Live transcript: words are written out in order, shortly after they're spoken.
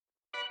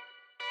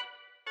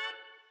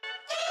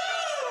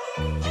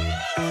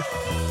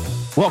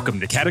Welcome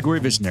to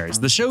Category Visionaries,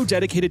 the show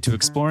dedicated to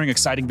exploring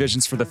exciting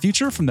visions for the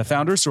future from the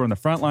founders who are on the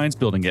front lines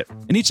building it.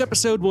 In each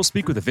episode, we'll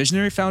speak with a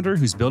visionary founder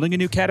who's building a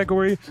new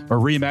category or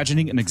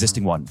reimagining an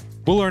existing one.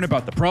 We'll learn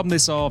about the problem they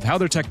solve, how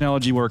their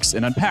technology works,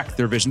 and unpack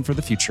their vision for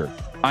the future.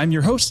 I'm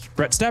your host,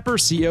 Brett Stapper,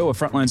 CEO of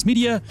Frontlines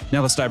Media.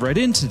 Now let's dive right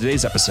into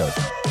today's episode.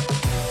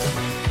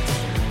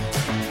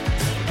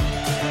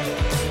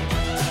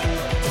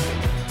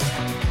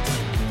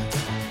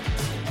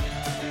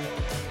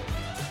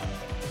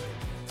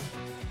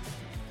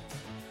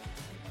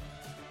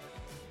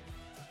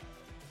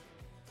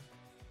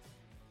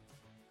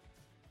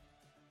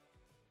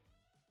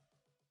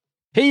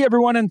 Hey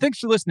everyone, and thanks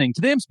for listening.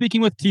 Today I'm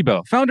speaking with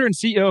Thibaut, founder and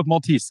CEO of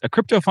Maltese, a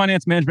crypto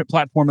finance management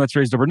platform that's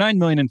raised over $9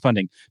 million in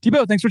funding.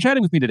 Thibaut, thanks for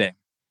chatting with me today.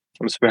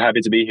 I'm super happy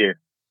to be here.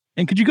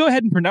 And could you go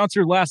ahead and pronounce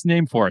your last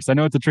name for us? I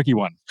know it's a tricky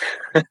one.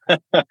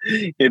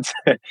 It's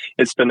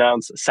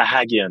pronounced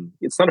Sahagian.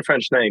 It's not a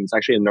French name. It's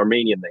actually an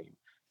Armenian name.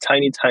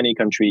 Tiny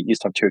country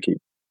east of Turkey.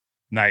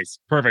 Nice.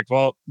 Perfect.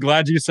 Well,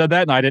 glad you said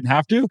that and I didn't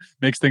have to.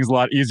 Makes things a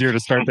lot easier to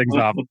start things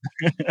off.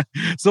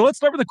 So let's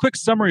start with a quick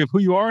summary of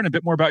who you are and a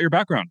bit more about your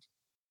background.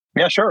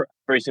 Yeah, sure.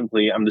 Very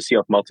simply, I'm the CEO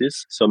of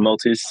Maltese. So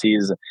Maltese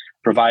is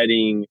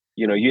providing,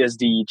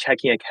 USD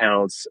checking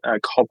accounts,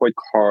 corporate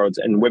cards,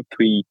 and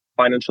Web3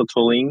 financial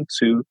tooling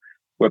to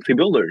Web3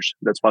 builders.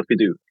 That's what we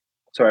do.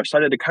 So I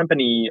started a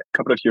company a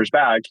couple of years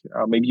back,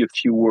 maybe a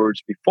few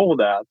words before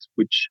that,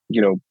 which,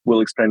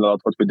 will explain a lot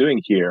what we're doing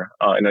here.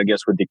 And I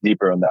guess we'll dig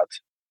deeper on that.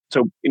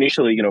 So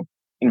initially,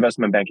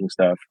 investment banking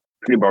stuff,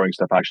 pretty boring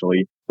stuff,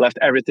 actually. Left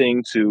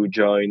everything to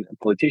join a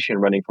politician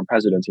running for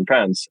president in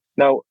France.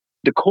 Now,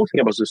 the cool thing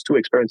about those two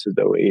experiences,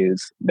 though,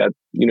 is that,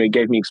 it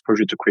gave me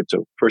exposure to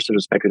crypto, first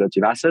as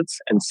speculative assets,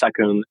 and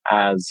second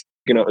as,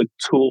 a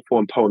tool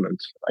for empowerment.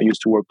 I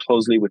used to work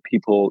closely with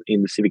people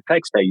in the civic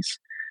tech space,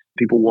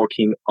 people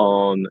working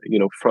on,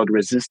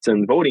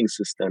 fraud-resistant voting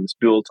systems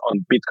built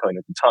on Bitcoin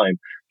at the time.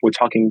 We're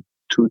talking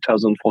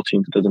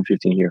 2014,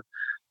 2015 here.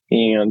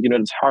 And,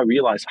 that's how I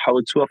realized how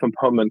a tool of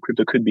empowerment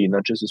crypto could be,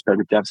 not just as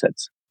speculative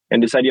assets.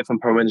 And this idea of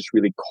empowerment is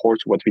really core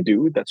to what we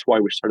do. That's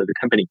why we started the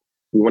company.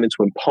 We wanted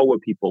to empower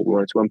people. We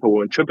wanted to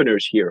empower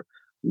entrepreneurs here,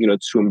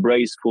 to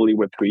embrace fully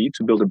Web3,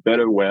 to build a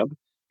better web.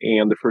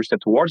 And the first step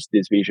towards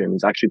this vision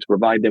is actually to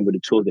provide them with the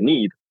tools they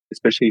need,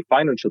 especially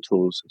financial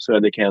tools, so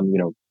that they can,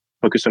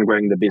 focus on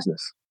growing the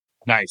business.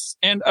 Nice.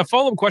 And a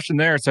follow-up question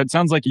there. So it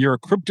sounds like you're a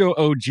crypto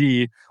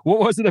OG. What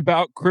was it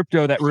about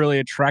crypto that really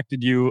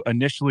attracted you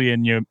initially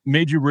and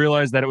made you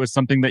realize that it was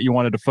something that you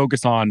wanted to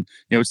focus on,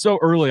 so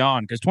early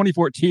on? Because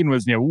 2014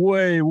 was,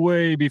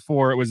 way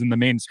before it was in the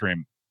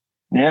mainstream.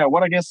 Yeah,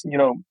 I guess,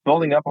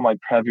 building up on my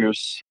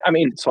previous,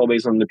 it's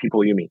always on the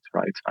people you meet,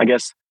 right? I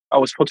guess I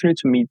was fortunate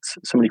to meet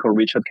somebody called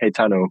Richard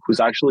Caetano,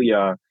 who's actually,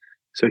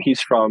 so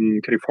he's from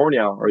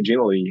California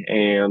originally,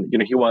 and,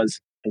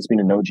 he's been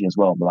an OG as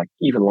well, but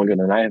even longer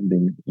than I have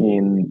been.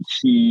 And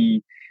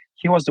he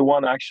was the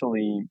one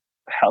actually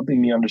helping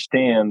me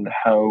understand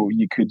how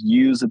you could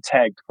use a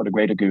tech for the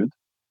greater good.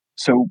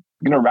 So,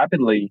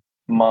 rapidly,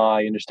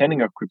 my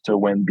understanding of crypto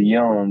went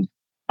beyond,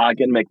 I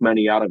can make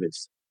money out of it,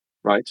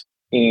 right?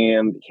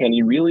 And can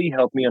he really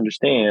help me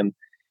understand,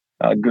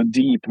 go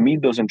deep,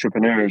 meet those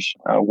entrepreneurs,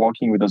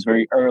 working with those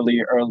very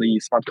early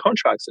smart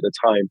contracts at the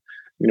time,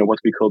 what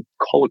we call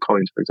color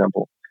coins, for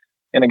example.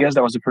 And I guess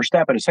that was the first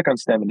step. And the second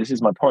step, and this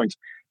is my point,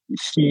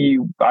 he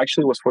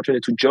actually was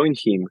fortunate to join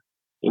him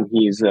in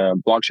his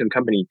blockchain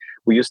company.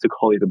 We used to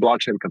call it the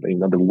blockchain company,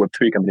 not the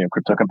Web3 company or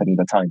crypto company at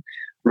the time.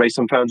 Raised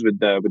some funds with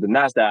the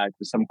NASDAQ,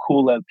 with some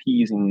cool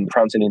LPs in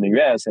France and in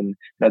the US. And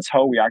that's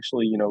how we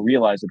actually,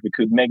 realized that we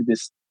could make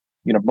this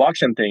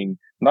blockchain thing,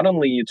 not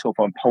only a tool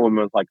for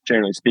empowerment,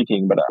 generally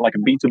speaking, but like a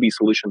B2B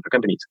solution for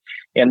companies.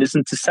 And this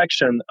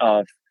intersection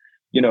of,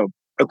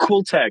 a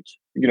cool tech,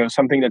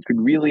 something that could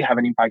really have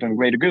an impact on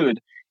greater good,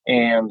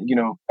 and,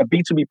 a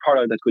B2B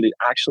product that could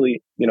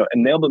actually,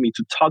 enable me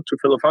to talk to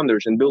fellow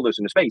founders and builders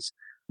in the space,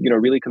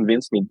 really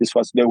convinced me this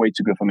was the way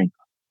to go for me.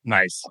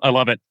 Nice. I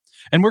love it.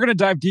 And we're going to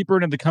dive deeper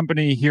into the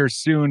company here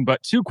soon,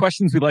 but two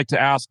questions we'd like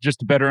to ask just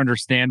to better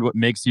understand what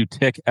makes you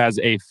tick as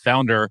a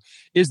founder.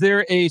 Is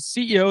there a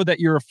CEO that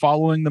you're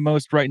following the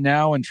most right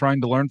now and trying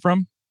to learn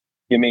from?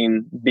 You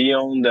mean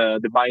beyond the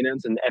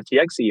Binance and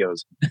FTX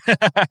CEOs?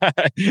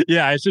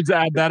 Yeah, I should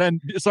add that. And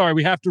sorry,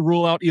 we have to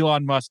rule out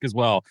Elon Musk as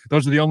well.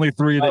 Those are the only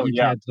three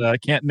that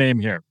can't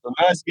name here. No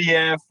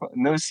SBF,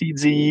 no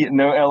CZ,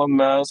 no Elon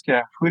Musk.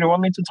 Who do you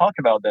want me to talk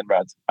about then,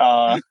 Brad?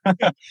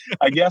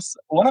 I guess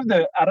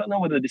I don't know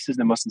whether this is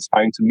the most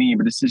inspiring to me,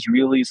 but this is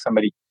really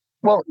somebody.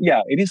 Well,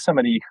 yeah, it is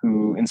somebody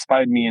who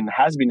inspired me and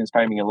has been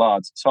inspiring me a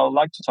lot. So I'd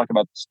like to talk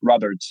about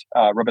Robert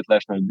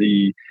Leshner,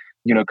 the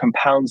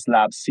Compounds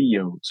Lab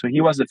CEO. So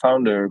he was the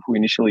founder who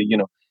initially,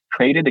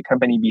 created the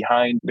company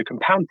behind the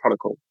Compound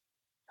protocol.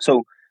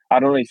 So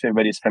I don't know if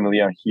everybody's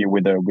familiar here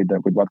with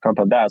what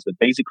Compound does, but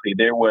basically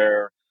they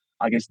were,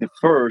 I guess, the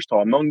first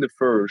or among the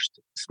first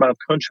smart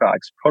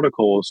contracts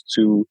protocols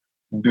to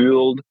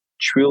build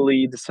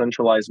truly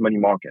decentralized money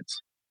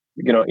markets.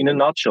 in a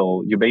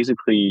nutshell,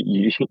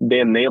 they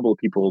enable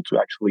people to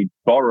actually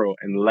borrow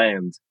and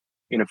lend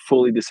in a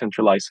fully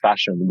decentralized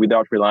fashion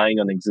without relying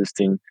on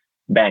existing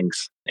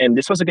banks. And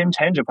this was a game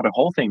changer for the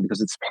whole thing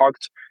because it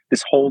sparked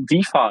this whole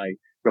DeFi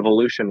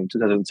revolution in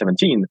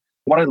 2017.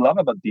 What I love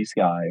about this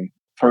guy,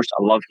 first,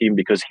 I love him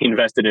because he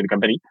invested in the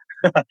company.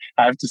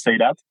 I have to say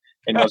that.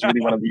 And he was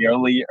really one of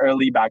the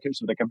early backers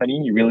of the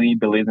company. He really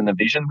believed in the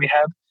vision we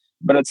had.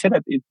 But I'd say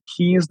that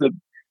he is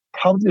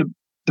probably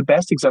the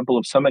best example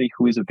of somebody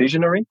who is a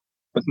visionary,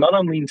 but not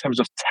only in terms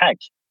of tech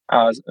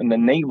as an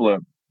enabler,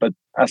 but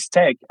as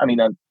tech. I mean,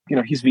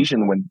 his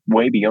vision went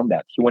way beyond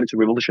that. He wanted to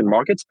revolution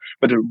markets,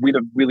 but with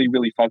a really,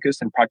 really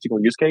focused and practical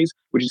use case,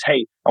 which is,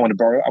 hey, I want to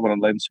borrow, I want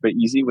to lend super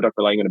easy without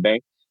relying on a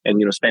bank,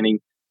 and spending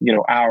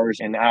hours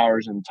and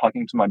hours and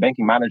talking to my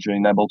banking manager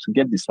and able to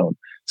get this loan.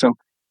 So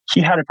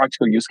he had a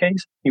practical use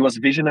case. He was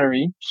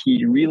visionary.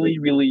 He really,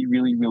 really,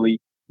 really, really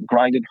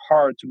grinded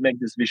hard to make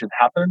this vision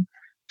happen.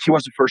 He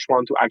was the first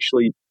one to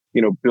actually,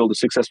 build a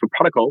successful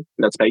protocol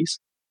in that space.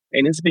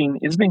 And it's been,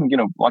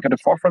 like at the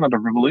forefront of the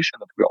revolution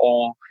that we're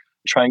all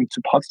trying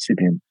to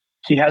participate in.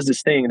 He has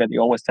this thing that he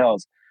always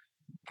tells: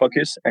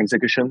 focus,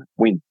 execution,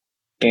 win.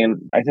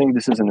 And I think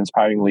this is an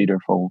inspiring leader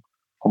for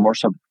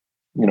most of,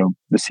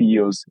 the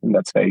CEOs in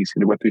that space,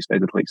 in the Web3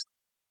 space at least.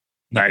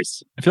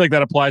 Nice. I feel like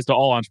that applies to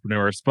all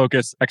entrepreneurs.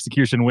 Focus,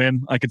 execution,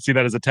 win. I could see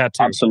that as a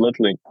tattoo.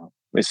 Absolutely.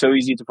 It's so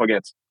easy to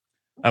forget.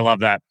 I love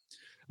that.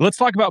 Let's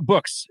talk about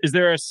books. Is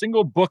there a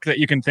single book that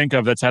you can think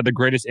of that's had the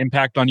greatest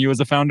impact on you as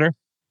a founder?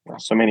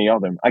 So many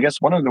of them. I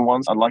guess one of the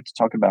ones I'd like to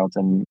talk about,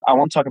 and I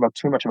won't talk about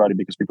too much about it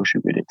because people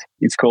should read it.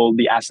 It's called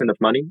The Ascent of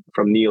Money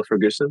from Neil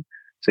Ferguson.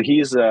 So he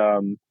is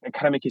an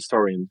economic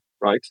historian,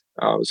 right?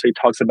 So he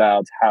talks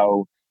about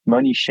how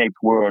money shaped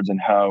worlds and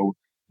how,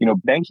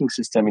 banking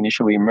system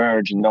initially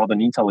emerged in northern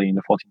Italy in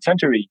the 14th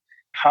century,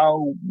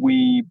 how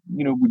we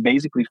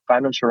basically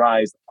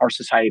financialized our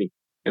society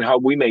and how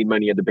we made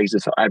money at the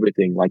basis of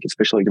everything, like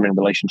especially human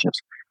relationships.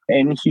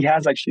 And he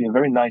has actually a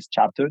very nice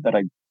chapter that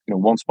I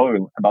won't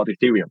spoil about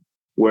Ethereum,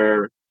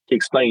 where he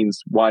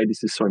explains why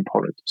this is so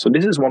important. So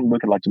this is one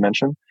book I'd like to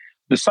mention.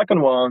 The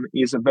second one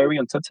is a very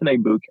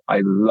uncertain book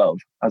I love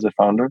as a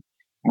founder,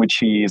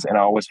 which is, and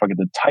I always forget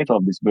the title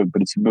of this book,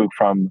 but it's a book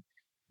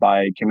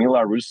by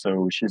Camilla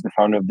Russo. She's the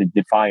founder of the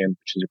Defiant,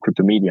 which is a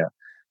crypto media.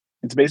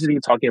 It's basically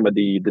talking about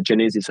the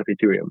genesis of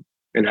Ethereum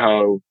and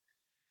how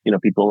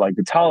people like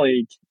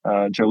Vitalik,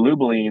 Joe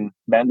Lublin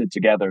banded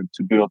together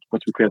to build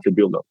what we currently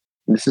build on.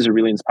 This is a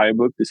really inspiring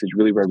book. This is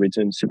really well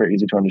written, super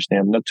easy to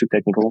understand, not too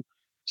technical.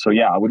 So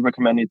yeah, I would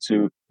recommend it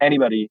to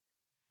anybody,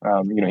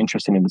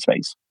 interested in the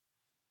space.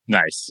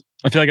 Nice.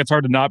 I feel like it's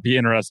hard to not be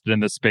interested in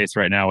this space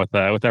right now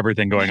with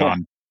everything going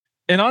on.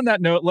 And on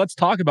that note, let's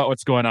talk about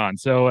what's going on.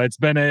 So it's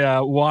been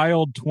a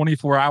wild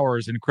 24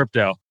 hours in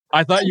crypto.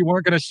 I thought you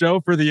weren't going to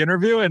show for the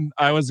interview, and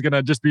I was going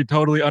to just be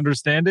totally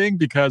understanding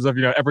because of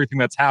everything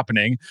that's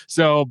happening.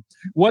 So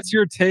what's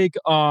your take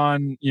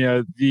on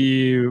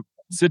the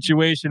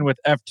situation with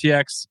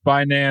FTX,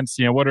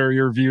 Binance? What are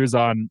your views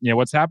on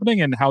what's happening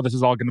and how this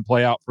is all going to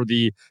play out for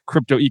the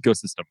crypto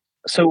ecosystem?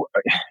 So,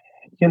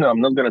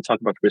 I'm not going to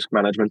talk about risk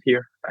management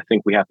here. I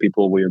think we have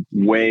people with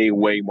way,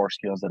 way more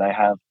skills than I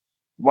have.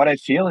 What I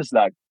feel is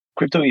that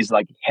crypto is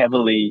like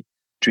heavily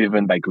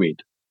driven by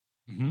greed.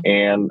 Mm-hmm.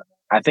 And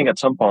I think at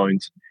some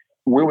point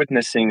we're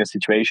witnessing a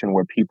situation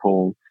where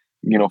people,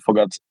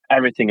 forgot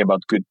everything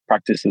about good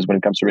practices when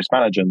it comes to risk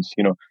management,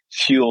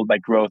 fueled by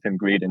growth and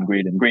greed and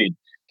greed and greed.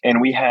 And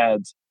we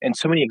had, and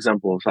so many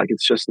examples, like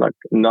it's just like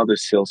another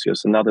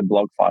Celsius, another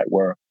BlockFi,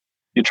 where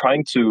you're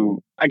trying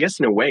to, I guess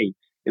in a way,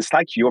 it's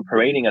like you're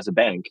operating as a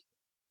bank,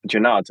 but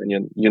you're not,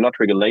 and you're not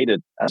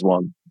regulated as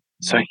one.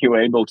 So you're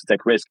able to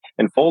take risk.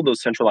 And for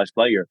those centralized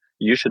players,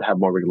 you should have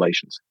more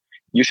regulations.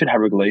 You should have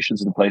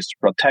regulations in place to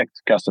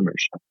protect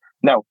customers.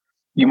 Now,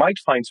 you might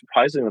find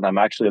surprising that I'm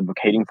actually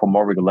advocating for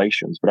more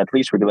regulations, but at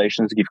least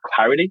regulations give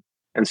clarity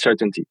and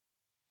certainty.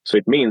 So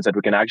it means that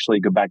we can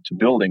actually go back to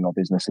building our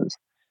businesses.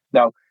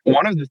 Now,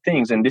 one of the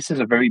things, and this is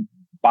a very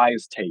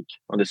biased take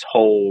on this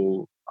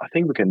whole, I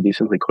think we can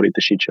decently call it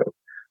the shit show.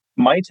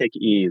 My take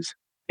is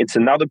it's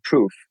another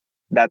proof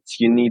that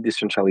you need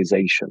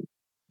decentralization,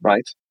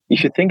 right?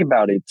 If you think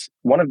about it,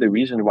 one of the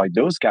reasons why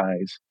those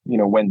guys,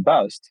 went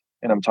bust,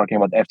 and I'm talking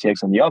about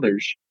FTX and the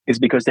others, is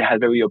because they had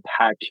very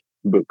opaque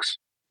books.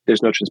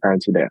 There's no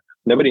transparency there.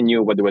 Nobody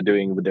knew what they were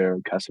doing with their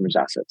customers'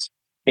 assets.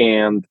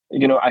 And,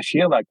 I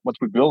feel like what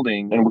we're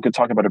building, and we could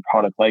talk about a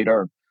product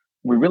later,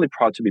 we're really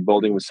proud to be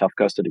building with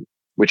self-custody,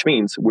 which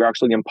means we're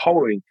actually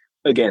empowering,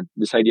 again,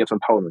 this idea of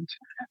empowerment.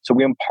 So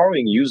we're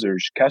empowering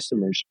users,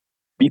 customers,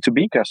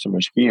 B2B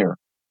customers here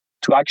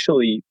to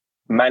actually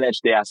manage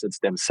the assets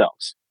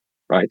themselves,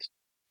 right?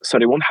 So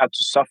they won't have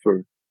to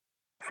suffer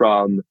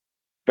from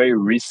very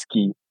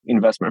risky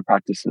investment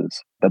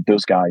practices that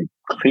those guys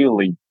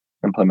clearly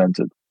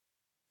implemented.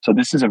 So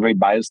this is a very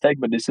biased take,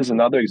 but this is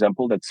another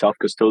example that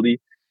self-custody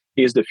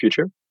is the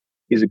future,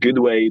 is a good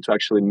way to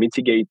actually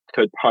mitigate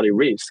third-party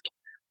risk.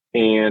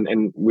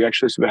 And we're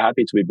actually super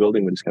happy to be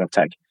building with this kind of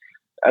tech.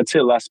 I'd say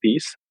last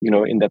piece,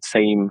 in that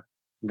same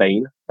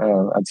vein,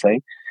 I'd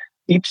say.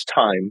 Each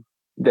time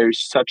there's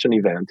such an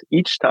event,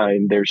 each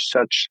time there's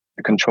such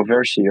a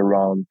controversy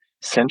around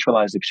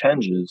centralized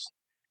exchanges,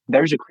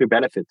 there's a clear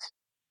benefit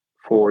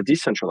for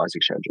decentralized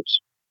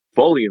exchanges.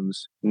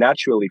 Volumes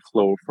naturally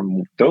flow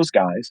from those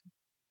guys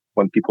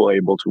when people are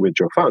able to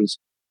withdraw funds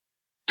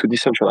to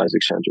decentralized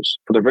exchanges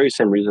for the very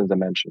same reasons I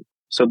mentioned.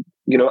 So,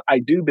 I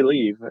do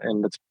believe,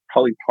 and that's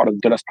probably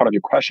the last part of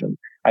your question,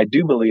 I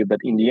do believe that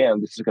in the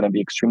end, this is going to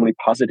be extremely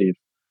positive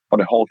for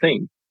the whole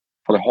thing,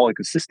 for the whole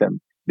ecosystem,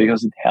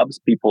 because it helps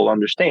people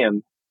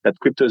understand that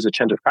crypto is a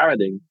change of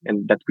paradigm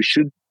and that we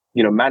should,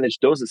 manage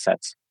those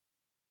assets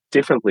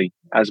differently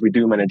as we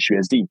do manage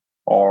USD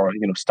or,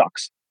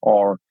 stocks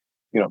or,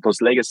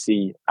 those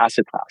legacy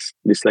asset class,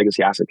 this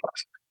legacy asset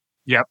class.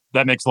 Yep,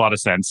 that makes a lot of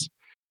sense.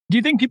 Do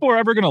you think people are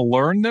ever going to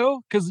learn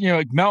though? Because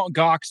Mt.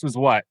 Gox was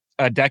what,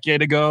 a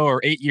decade ago or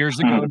 8 years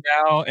ago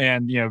now,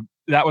 and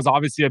that was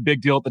obviously a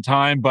big deal at the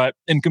time. But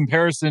in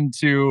comparison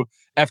to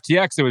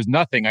FTX, it was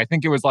nothing. I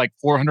think it was like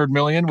 400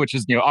 million, which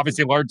is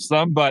obviously a large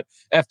sum. But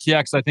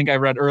FTX, I think I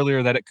read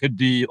earlier that it could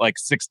be like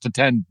 6 to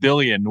 10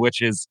 billion,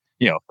 which is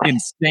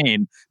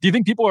insane. Do you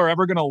think people are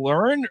ever going to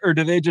learn, or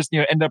do they just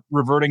end up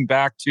reverting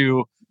back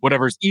to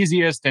whatever's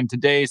easiest? And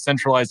today,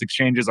 centralized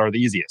exchanges are the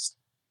easiest.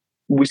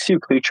 We see a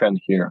clear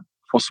trend here.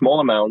 For small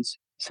amounts,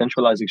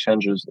 centralized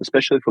exchanges,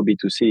 especially for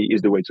B2C,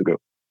 is the way to go.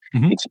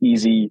 Mm-hmm. It's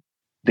easy.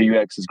 The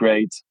UX is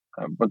great.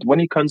 But when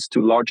it comes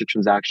to larger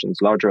transactions,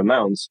 larger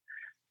amounts,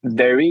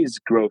 there is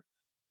growth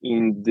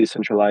in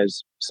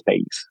decentralized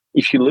space.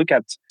 If you look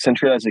at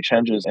centralized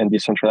exchanges and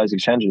decentralized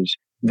exchanges,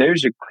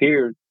 there's a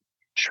clear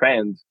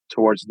trend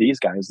towards these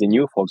guys, the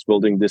new folks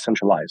building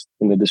decentralized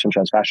in the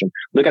decentralized fashion.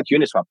 Look at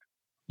Uniswap.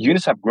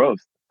 Uniswap growth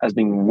has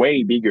been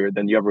way bigger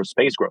than the overall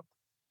space growth.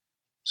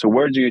 So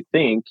where do you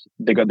think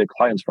they got their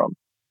clients from?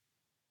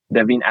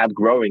 They've been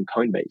outgrowing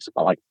Coinbase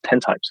by like 10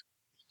 times.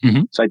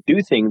 Mm-hmm. So I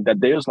do think that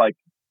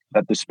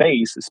that the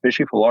space,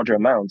 especially for larger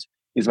amounts,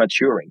 is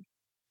maturing.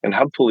 And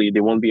hopefully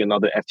there won't be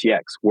another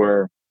FTX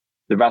where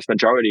the vast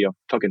majority of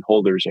token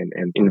holders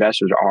and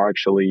investors are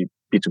actually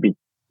B2B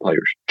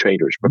players,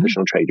 traders,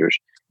 professional traders,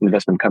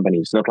 investment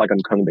companies, not like on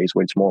Coinbase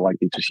where it's more like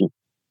B2C.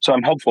 So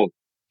I'm hopeful.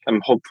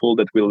 I'm hopeful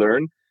that we'll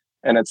learn.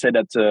 And I'd say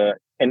that,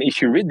 and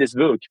if you read this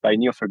book by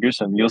Neil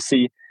Ferguson, you'll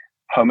see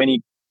how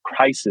many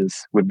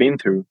crises we've been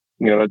through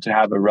in order to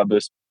have a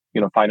robust,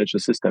 financial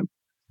system.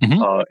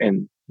 Mm-hmm.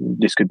 And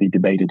this could be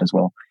debated as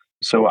well.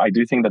 So I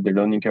do think that the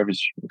learning curve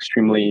is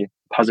extremely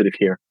positive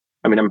here.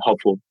 I mean, I'm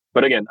hopeful.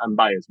 But again, I'm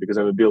biased because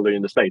I'm a builder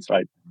in the space,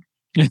 right?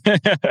 I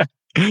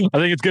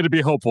think it's good to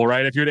be hopeful,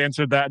 right? If you had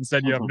answered that and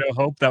said you have no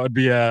hope, that would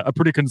be a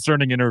pretty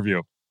concerning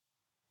interview.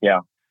 Yeah,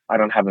 I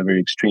don't have a very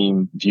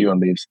extreme view on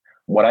this.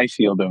 What I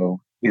feel,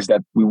 though, is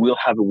that we will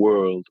have a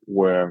world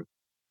where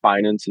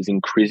finance is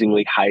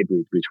increasingly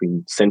hybrid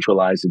between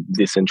centralized and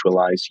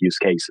decentralized use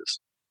cases.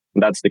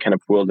 And that's the kind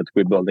of world that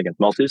we're building at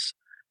Multis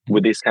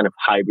with this kind of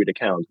hybrid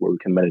account where we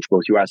can manage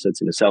both your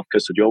assets in a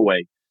self-custodial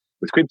way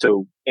with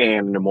crypto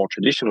and in a more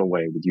traditional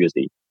way with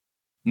USD.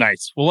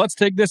 Nice. Well, let's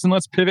take this and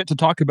let's pivot to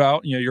talk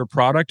about your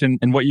product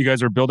and what you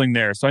guys are building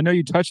there. So I know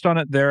you touched on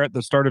it there at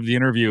the start of the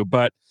interview,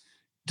 but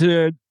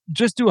to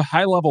just do a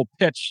high-level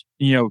pitch,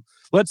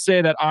 let's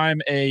say that I'm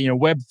a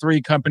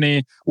Web3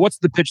 company. What's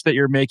the pitch that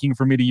you're making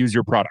for me to use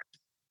your product?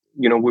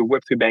 We're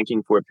Web3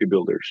 banking for Web3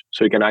 builders.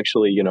 So you can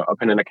actually,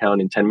 open an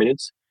account in 10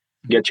 minutes,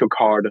 get your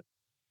card,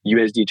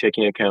 USD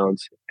checking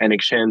account, and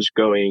exchange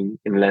going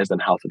in less than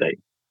half a day.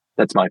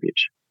 That's my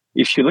pitch.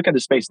 If you look at the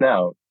space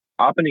now,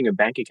 opening a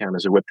bank account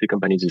as a Web3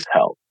 company is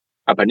hell.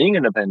 Opening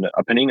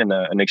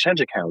an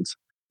exchange account,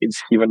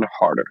 it's even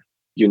harder.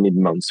 You need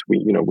months.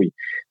 We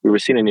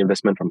received an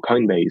investment from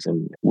Coinbase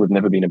and we've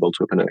never been able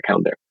to open an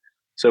account there.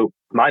 So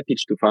my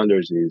pitch to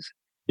founders is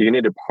you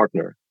need a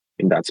partner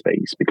in that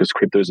space because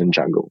crypto is in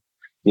jungle.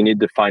 You need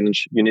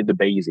the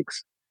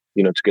basics,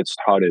 to get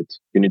started.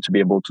 You need to be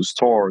able to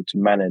store, to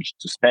manage,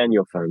 to spend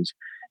your funds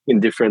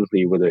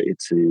indifferently, whether it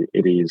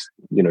is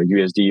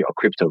USD or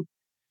crypto.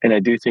 And I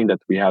do think that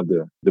we have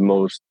the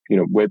most,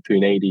 Web3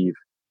 native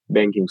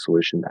banking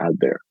solution out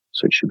there.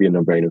 So it should be a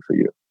no-brainer for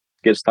you.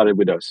 Get started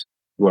with us.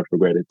 You won't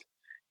regret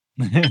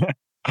it.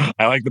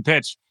 I like the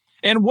pitch.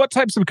 And what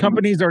types of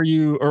companies or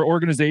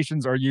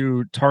organizations are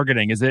you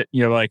targeting? Is it,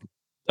 like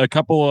a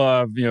couple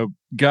of,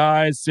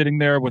 guys sitting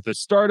there with a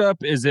startup?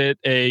 Is it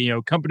a,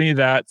 company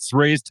that's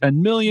raised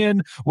 10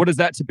 million? What does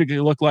that typically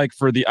look like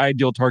for the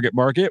ideal target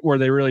market where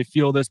they really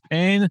feel this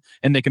pain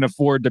and they can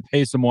afford to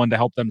pay someone to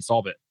help them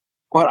solve it?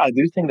 Well, I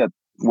do think that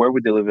where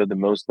we deliver the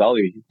most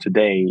value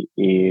today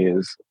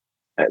is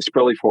it's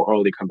probably for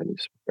early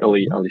companies,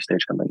 early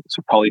stage companies.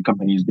 So probably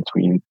companies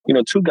between,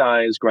 two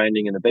guys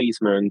grinding in the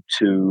basement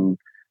to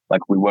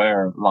like we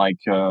were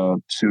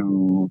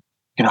to,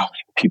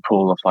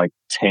 people of like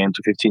 10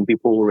 to 15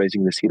 people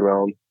raising the seed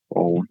round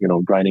or,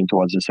 grinding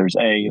towards the Series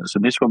A. So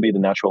this will be the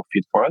natural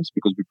fit for us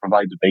because we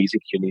provide the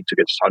basic you need to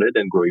get started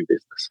and grow your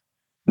business.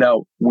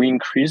 Now, we're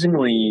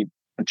increasingly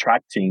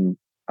attracting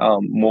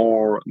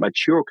more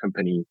mature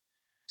company,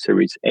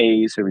 Series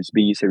A, Series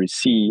B, Series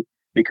C,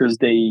 because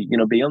they,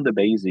 beyond the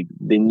basic,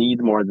 they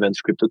need more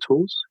advanced crypto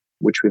tools,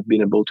 which we've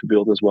been able to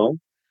build as well.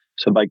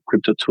 So by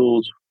crypto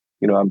tools,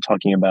 I'm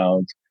talking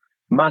about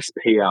mass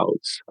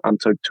payouts. I'm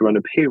talking to run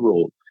a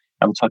payroll.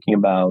 I'm talking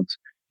about,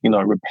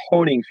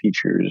 reporting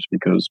features,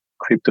 because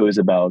crypto is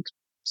about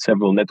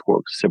several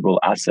networks, several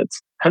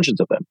assets, hundreds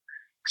of them.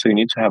 So you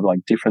need to have like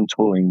different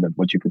tooling than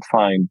what you could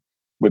find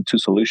with two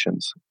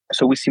solutions.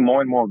 So we see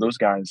more and more of those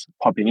guys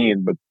popping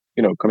in. But,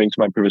 coming to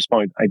my previous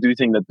point, I do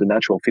think that the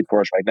natural fit for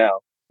us right now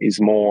is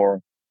more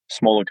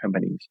smaller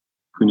companies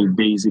who need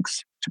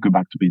basics to go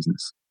back to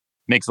business.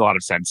 Makes a lot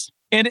of sense.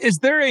 And is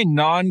there a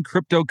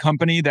non-crypto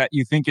company that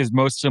you think is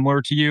most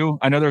similar to you?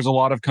 I know there's a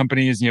lot of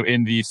companies,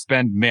 in the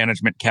spend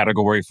management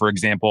category, for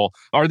example.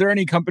 Are there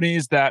any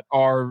companies that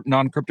are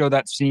non-crypto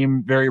that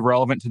seem very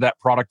relevant to that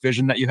product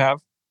vision that you have?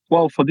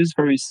 Well, for this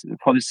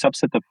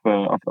subset of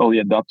early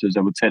adopters,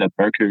 I would say that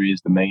Mercury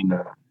is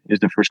is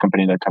the first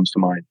company that comes to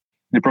mind.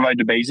 They provide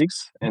the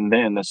basics, and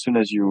then as soon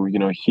as you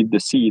hit the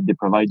seed, they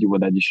provide you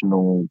with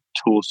additional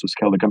tools to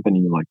scale the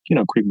company, like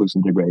QuickBooks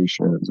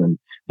integrations, and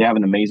they have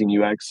an amazing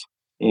UX,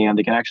 and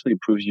they can actually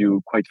approve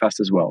you quite fast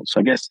as well.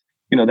 So I guess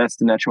that's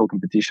the natural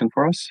competition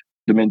for us.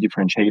 The main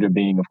differentiator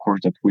being, of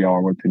course, that we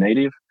are Web3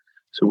 native,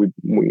 so we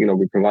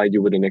provide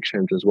you with an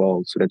exchange as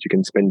well, so that you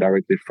can spend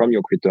directly from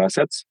your crypto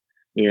assets.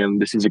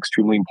 And this is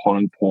extremely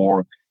important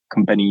for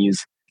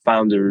companies,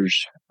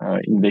 founders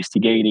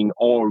investigating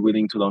or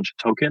willing to launch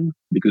a token,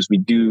 because we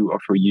do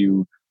offer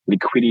you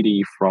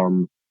liquidity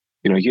from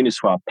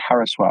Uniswap,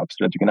 Paraswap, so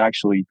that you can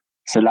actually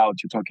sell out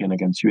your token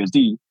against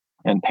USD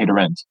and pay the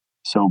rent.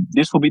 So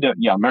this will be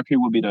Mercury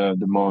will be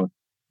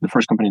the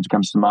first company that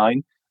comes to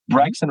mind.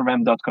 Brex and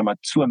Ram.com are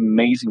two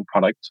amazing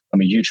products. I'm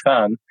a huge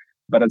fan,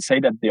 but I'd say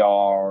that they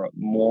are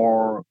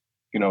more,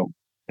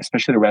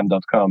 especially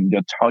Ram.com,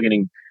 they're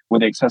targeting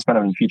with the expense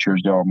management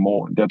features.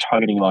 They're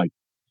targeting like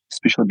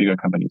especially bigger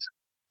companies.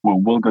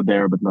 We'll go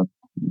there, but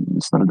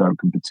it's not a direct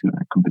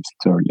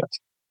competitor yet.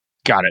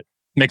 Got it.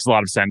 Makes a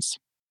lot of sense.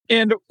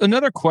 And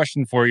another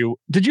question for you.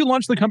 Did you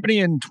launch the company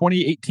in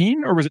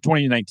 2018 or was it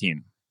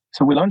 2019?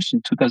 So we launched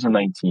in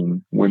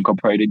 2019. We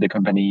incorporated the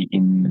company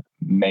in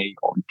May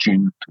or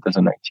June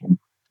 2019.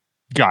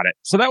 Got it.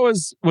 So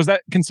was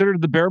that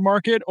considered the bear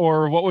market,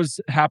 or what was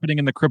happening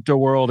in the crypto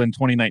world in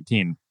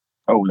 2019?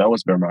 Oh, that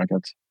was bear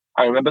market.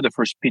 I remember the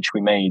first pitch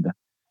we made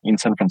in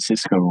San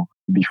Francisco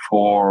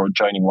before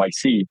joining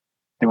YC.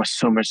 There was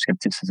so much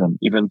skepticism,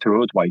 even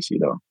throughout YC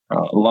though.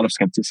 A lot of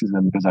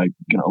skepticism because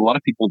a lot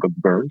of people got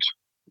burned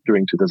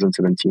during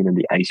 2017 and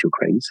the ICO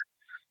craze.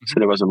 Mm-hmm. So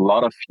there was a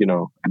lot of,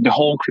 the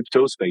whole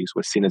crypto space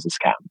was seen as a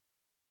scam,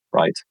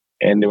 right?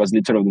 And there was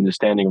little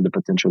understanding of the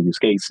potential use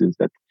cases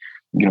that,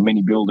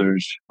 many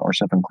builders,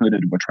 ourselves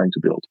included, were trying to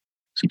build.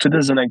 So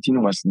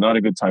 2019 was not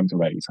a good time to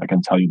raise. I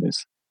can tell you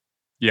this.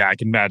 Yeah, I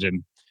can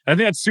imagine. I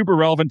think that's super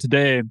relevant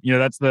today.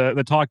 That's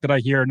the talk that I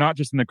hear, not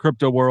just in the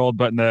crypto world,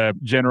 but in the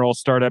general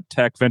startup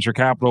tech venture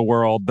capital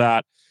world,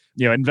 that,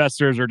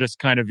 investors are just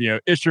kind of,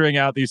 issuing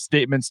out these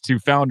statements to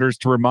founders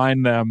to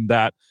remind them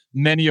that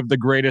many of the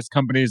greatest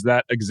companies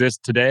that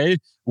exist today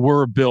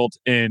were built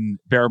in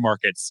bear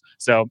markets.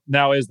 So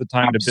now is the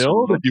time Absolutely.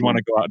 To build if you want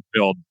to go out and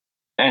build.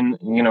 And,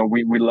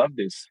 we love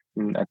this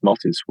at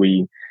Multis.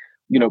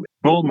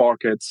 Bull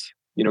markets,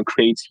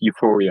 creates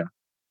euphoria.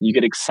 You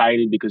get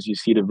excited because you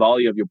see the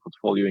value of your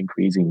portfolio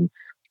increasing.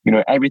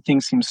 Everything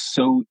seems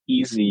so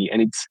easy,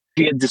 and you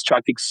get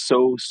distracted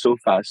so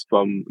fast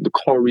from the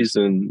core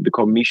reason, the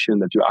core mission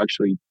that you're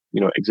actually,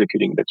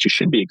 executing, that you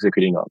should be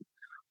executing on.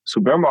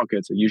 So bear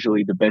markets are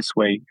usually the best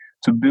way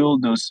to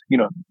build those,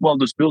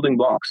 those building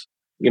blocks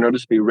in order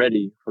to be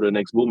ready for the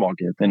next bull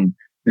market. And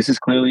this is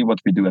clearly what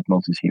we do at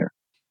Multis here.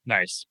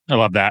 Nice. I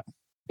love that.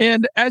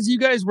 And as you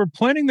guys were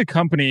planning the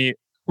company,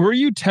 were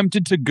you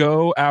tempted to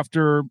go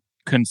after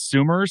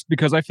consumers?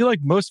 Because I feel like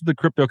most of the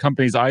crypto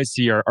companies I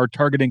see are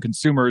targeting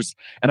consumers,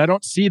 and I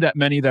don't see that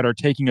many that are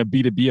taking a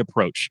B2B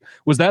approach.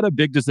 Was that a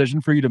big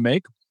decision for you to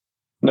make?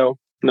 No,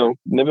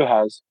 never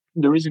has.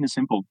 The reason is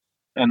simple.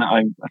 And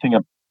I think I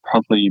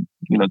probably,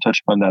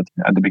 touched upon that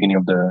at the beginning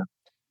of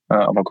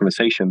our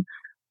conversation.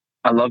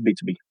 I love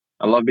B2B.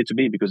 I love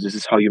B2B because this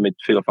is how you meet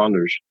fellow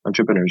founders,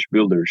 entrepreneurs,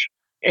 builders.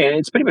 And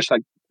it's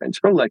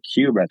probably like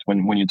you, Brett,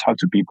 when you talk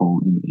to people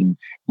in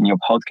your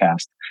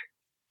podcast.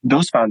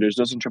 Those founders,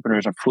 those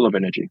entrepreneurs are full of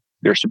energy.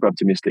 They're super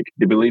optimistic.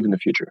 They believe in the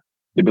future.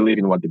 They believe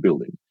in what they're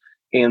building.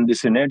 And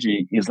this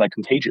energy is like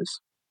contagious.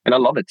 And I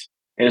love it.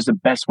 It is the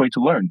best way to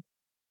learn.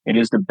 It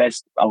is the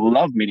best. I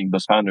love meeting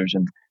those founders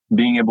and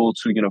being able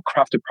to,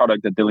 craft a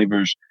product that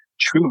delivers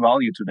true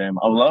value to them.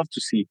 I love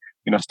to see,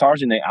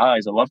 stars in their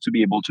eyes. I love to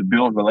be able to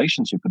build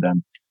relationship with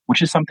them,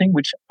 which is something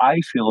which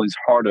I feel is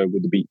harder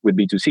with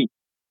B2C,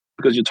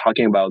 because you're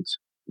talking about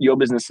your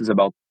business is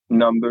about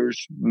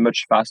numbers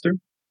much faster,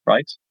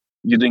 right?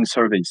 You're doing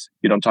surveys.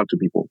 You don't talk to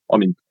people. I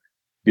mean,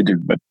 you do,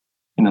 but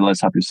in a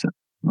less obvious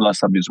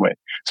way.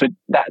 So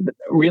that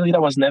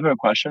was never a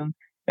question.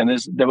 And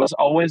there was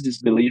always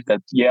this belief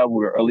that,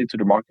 we're early to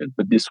the market,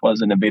 but this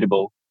was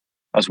inevitable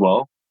as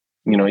well.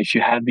 If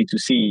you have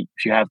B2C,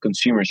 if you have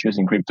consumers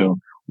using crypto,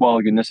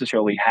 well, you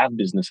necessarily have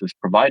businesses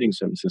providing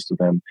services to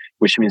them,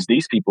 which means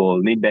these people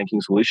need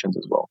banking solutions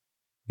as well.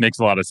 Makes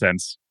a lot of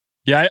sense.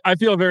 Yeah, I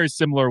feel a very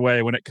similar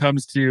way when it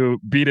comes to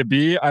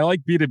B2B. I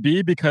like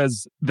B2B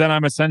because then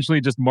I'm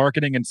essentially just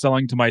marketing and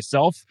selling to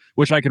myself,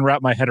 which I can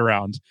wrap my head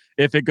around.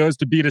 If it goes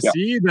to Yeah.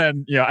 B2C,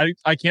 then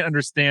I can't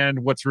understand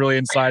what's really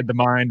inside the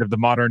mind of the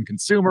modern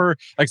consumer,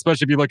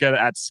 especially if you look at it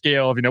at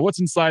scale of, what's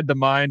inside the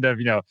mind of,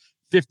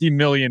 50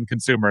 million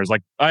consumers.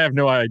 Like, I have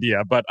no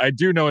idea, but I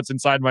do know it's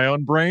inside my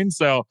own brain.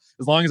 So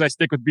as long as I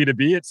stick with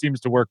B2B, it seems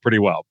to work pretty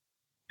well.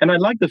 And I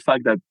like the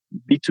fact that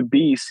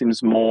B2B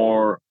seems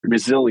more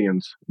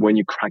resilient when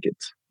you crack it.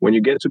 When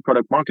you get to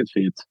product market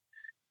fit,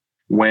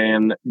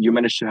 when you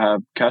manage to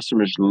have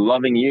customers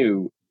loving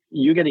you,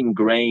 you get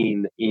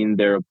ingrained in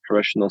their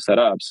operational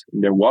setups,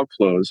 in their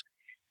workflows.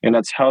 And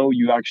that's how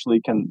you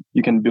actually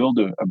can build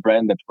a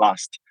brand that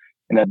lasts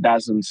and that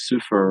doesn't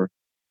suffer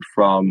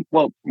from,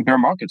 bear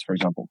markets, for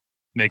example.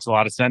 Makes a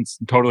lot of sense.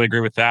 Totally agree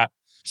with that.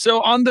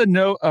 So on the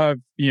note of,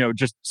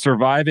 just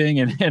surviving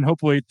and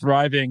hopefully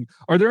thriving,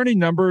 are there any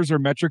numbers or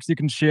metrics you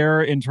can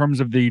share in terms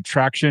of the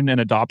traction and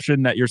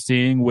adoption that you're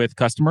seeing with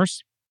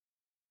customers?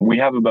 We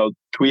have about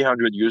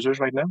 300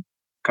 users right now,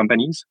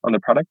 companies on the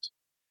product,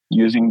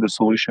 using the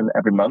solution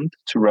every month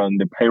to run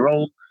the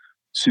payroll,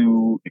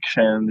 to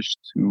exchange,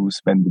 to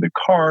spend with the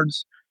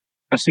cards.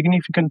 A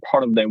significant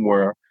part of them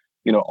were,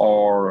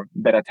 are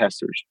beta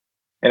testers.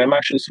 And I'm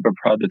actually super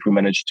proud that we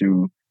managed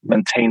to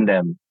maintain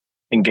them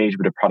engaged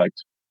with the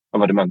product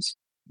over the months.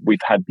 We've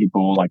had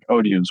people like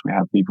Audios, we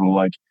have people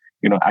like,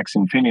 Axe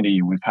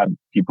Infinity, we've had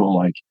people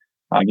like,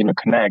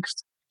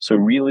 Connect. So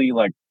really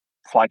like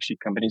flagship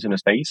companies in the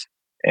space.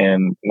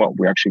 And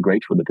we're actually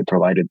grateful that they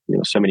provided,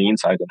 so many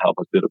insights and help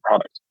us build a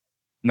product.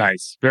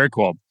 Nice. Very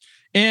cool.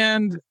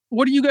 And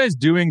what are you guys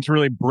doing to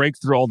really break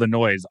through all the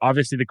noise?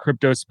 Obviously, the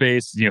crypto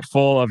space,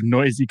 full of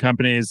noisy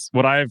companies.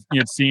 What I've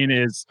seen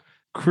is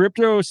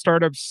crypto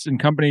startups and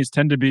companies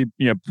tend to be,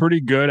 pretty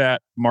good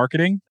at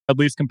marketing, at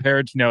least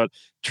compared to,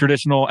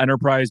 traditional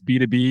enterprise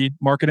B2B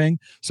marketing.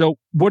 So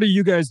what are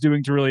you guys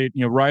doing to really,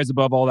 rise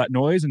above all that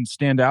noise and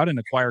stand out and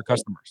acquire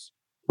customers?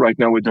 Right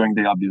now, we're doing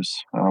the obvious.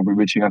 We're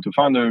reaching out to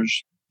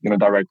founders,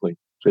 directly.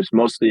 So it's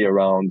mostly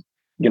around,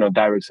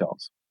 direct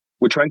sales.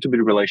 We're trying to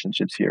build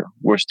relationships here.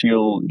 We're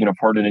still,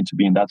 fortunate to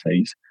be in that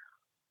phase.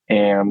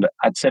 And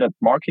I'd say that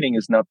marketing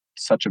is not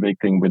such a big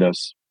thing with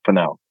us for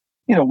now.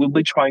 We'll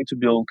be trying to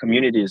build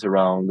communities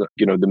around,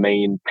 the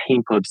main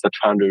pain points that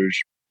founders,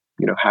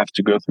 have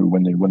to go through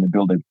when they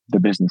build their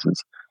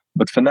businesses.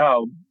 But for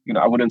now,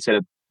 I wouldn't say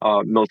that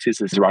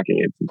Miltis is rocking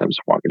it in terms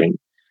of marketing.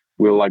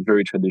 We're like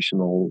very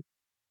traditional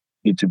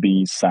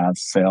B2B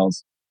SaaS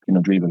sales,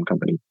 driven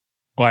company.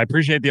 Well, I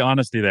appreciate the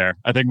honesty there.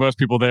 I think most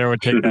people there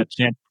would take that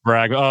chance to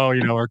brag. Oh,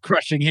 we're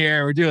crushing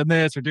here. We're doing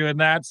this. We're doing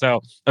that.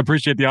 So I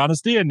appreciate the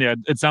honesty. And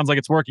it sounds like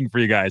it's working for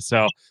you guys.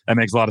 So that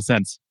makes a lot of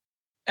sense.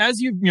 As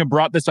you've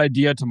brought this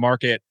idea to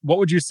market, what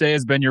would you say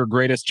has been your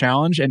greatest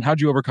challenge and how'd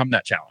you overcome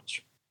that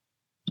challenge?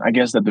 I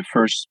guess that the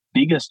first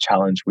biggest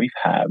challenge we've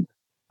had,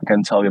 I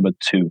can tell you about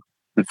two.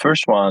 The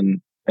first one,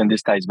 and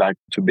this ties back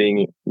to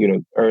being,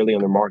 early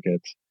on the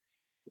market,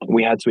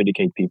 we had to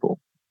educate people.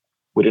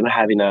 We didn't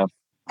have enough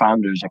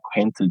founders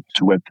acquainted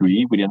to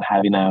Web3. We didn't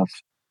have enough,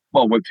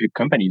 Web3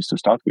 companies to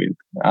start with.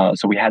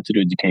 So we had to do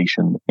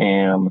education.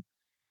 And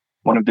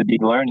one of the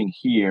big learning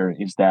here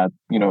is that,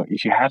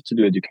 if you have to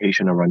do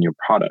education around your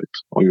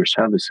product or your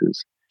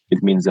services,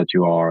 it means that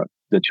you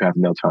have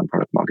not found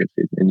product market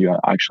fit and you are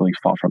actually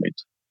far from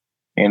it.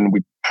 And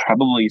we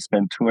probably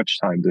spent too much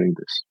time doing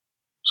this.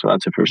 So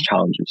that's the first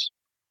challenges.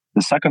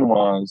 The second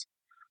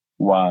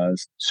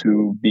was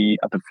to be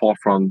at the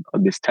forefront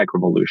of this tech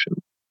revolution.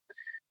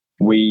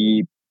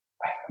 We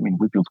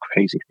built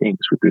crazy things.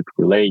 We built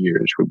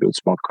layers, we built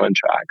smart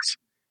contracts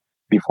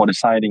before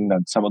deciding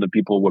that some of the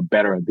people were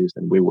better at this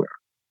than we were.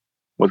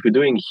 What we're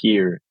doing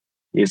here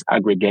is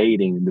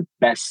aggregating the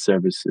best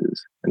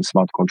services and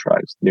smart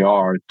contracts there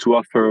are to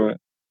offer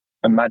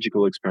a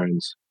magical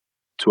experience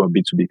to our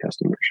B2B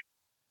customers.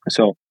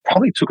 So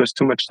probably took us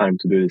too much time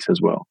to do this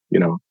as well.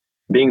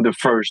 Being the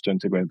first to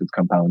integrate with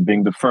Compound,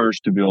 being the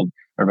first to build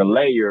a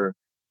layer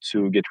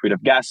to get rid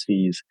of gas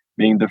fees,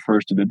 being the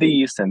first to do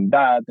this and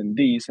that and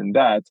this and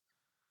that.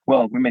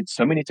 Well, we made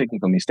so many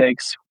technical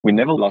mistakes. We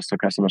never lost our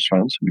customers'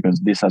 funds because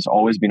this has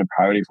always been a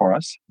priority for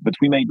us. But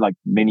we made like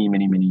many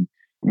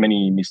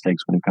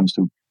mistakes when it comes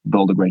to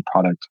build a great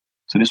product.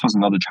 So this was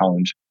another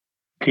challenge.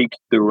 Pick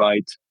the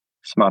right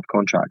smart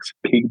contracts,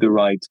 pick the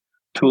right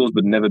tools,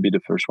 but never be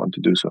the first one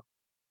to do so.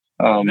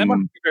 That must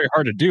be very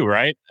hard to do,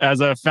 right? As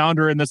a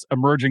founder in this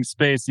emerging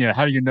space,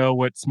 how do you know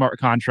what smart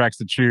contracts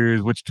to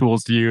choose, which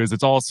tools to use?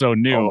 It's all so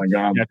new. Oh my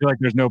God. I feel like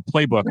there's no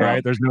playbook,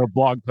 right? There's no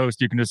blog post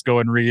you can just go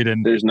and read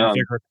and there's none.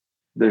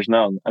 There's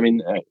none.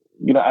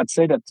 I'd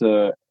say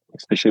that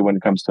especially when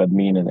it comes to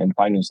admin and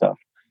finance stuff,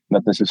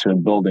 not necessarily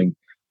building,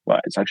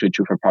 but it's actually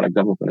true for product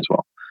development as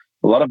well.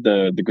 A lot of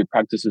the good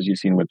practices you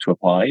see in Web2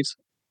 applies,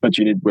 but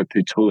you need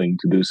Web3 tooling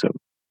to do so.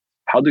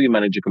 How do you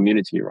manage a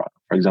community around,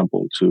 for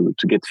example, to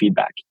get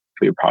feedback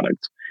for your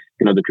product?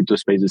 The crypto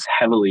space is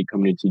heavily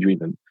community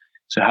driven.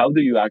 So how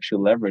do you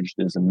actually leverage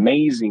these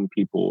amazing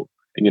people,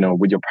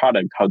 with your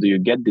product? How do you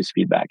get this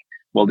feedback?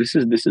 Well, this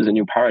is a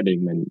new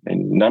paradigm,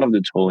 and none of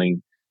the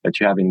tooling that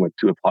you have in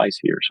Web2 applies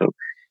here. So,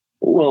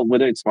 well,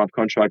 whether it's smart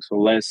contracts or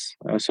less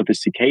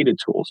sophisticated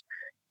tools,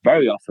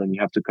 very often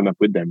you have to come up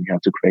with them, you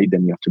have to create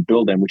them, you have to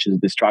build them, which is a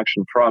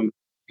distraction from,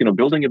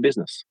 building a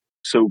business.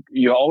 So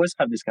you always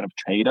have this kind of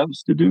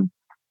trade-offs to do,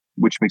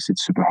 which makes it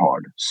super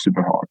hard,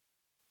 super hard.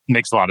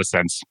 Makes a lot of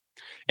sense.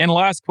 And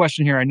last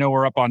question here, I know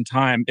we're up on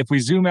time. If we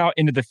zoom out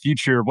into the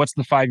future, what's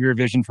the 5-year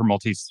vision for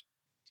Multis?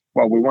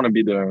 Well, we want to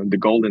be the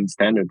golden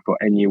standard for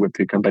any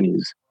Web3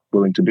 companies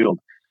willing to build.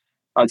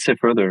 I'd say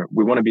further,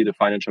 we want to be the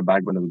financial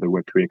backbone of the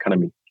Web3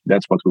 economy.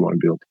 That's what we want to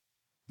build.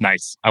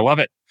 Nice. I love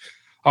it.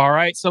 All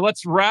right. So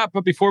let's wrap.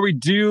 But before we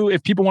do,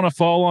 if people want to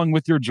follow along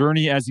with your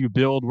journey as you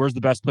build, where's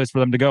the best place for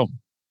them to go?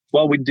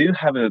 Well, we do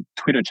have a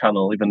Twitter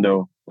channel, even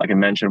though, like I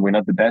mentioned, we're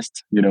not the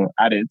best,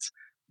 at it.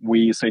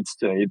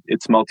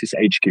 It's Multis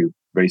HQ,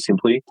 very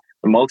simply.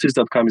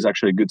 Multis.com is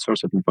actually a good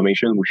source of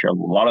information. We share a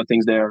lot of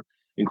things there,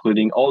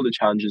 including all the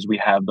challenges we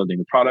have building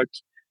a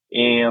product.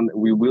 And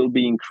we will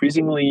be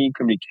increasingly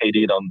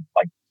communicated on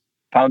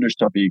founders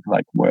topic,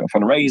 like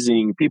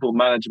fundraising, people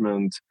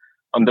management,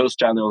 on those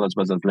channels as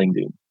well as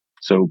LinkedIn.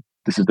 So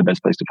this is the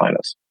best place to find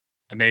us.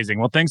 Amazing.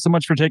 Well, thanks so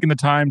much for taking the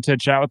time to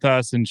chat with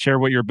us and share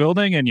what you're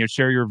building and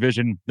share your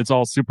vision. It's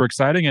all super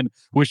exciting, and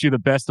wish you the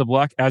best of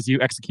luck as you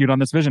execute on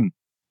this vision.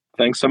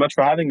 Thanks so much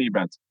for having me,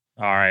 Brent.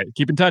 All right.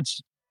 Keep in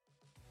touch.